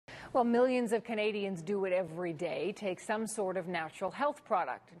Well, millions of Canadians do it every day, take some sort of natural health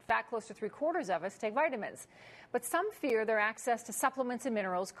product. In fact, close to 3/4 of us take vitamins. But some fear their access to supplements and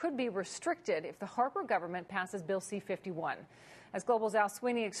minerals could be restricted if the Harper government passes Bill C-51. As Global's Al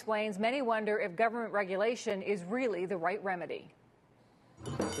Sweeney explains, many wonder if government regulation is really the right remedy.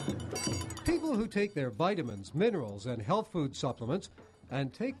 People who take their vitamins, minerals, and health food supplements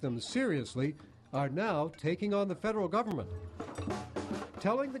and take them seriously are now taking on the federal government,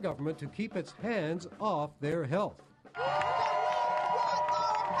 telling the government to keep its hands off their health. We want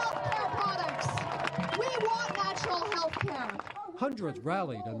our health care products. We want natural health care. Hundreds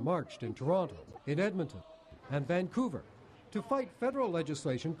rallied and marched in Toronto, in Edmonton, and Vancouver to fight federal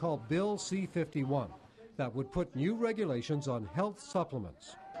legislation called Bill C-51 that would put new regulations on health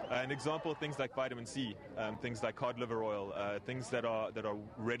supplements. An example, things like vitamin C, things like cod liver oil, things that are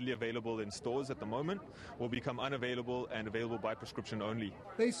readily available in stores at the moment will become unavailable and available by prescription only.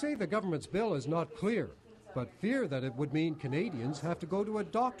 They say the government's bill is not clear, but fear that it would mean Canadians have to go to a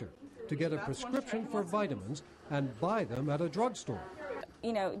doctor to get a prescription for vitamins and buy them at a drugstore.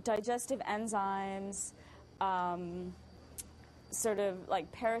 You know, digestive enzymes, sort of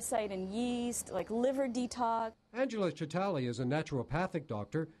like parasite and yeast, like liver detox. Angela Chitali is a naturopathic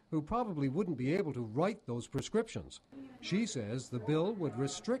doctor who probably wouldn't be able to write those prescriptions. She says the bill would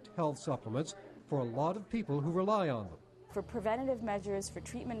restrict health supplements for a lot of people who rely on them. For preventative measures, for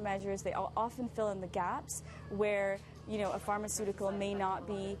treatment measures, they often fill in the gaps where, you know, a pharmaceutical may not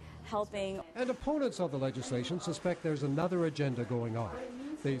be helping. And opponents of the legislation suspect there's another agenda going on.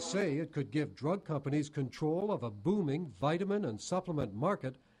 They say it could give drug companies control of a booming vitamin and supplement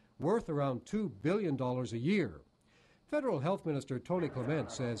market worth around $2 billion a year. Federal Health Minister Tony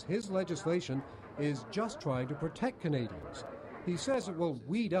Clement says his legislation is just trying to protect Canadians. He says it will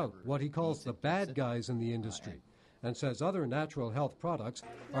weed out what he calls the bad guys in the industry, and says other natural health products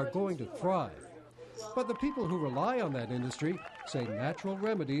are going to thrive. But the people who rely on that industry say natural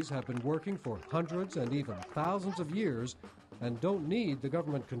remedies have been working for hundreds and even thousands of years and don't need the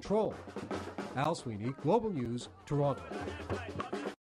government control. Al Sweeney, Global News, Toronto.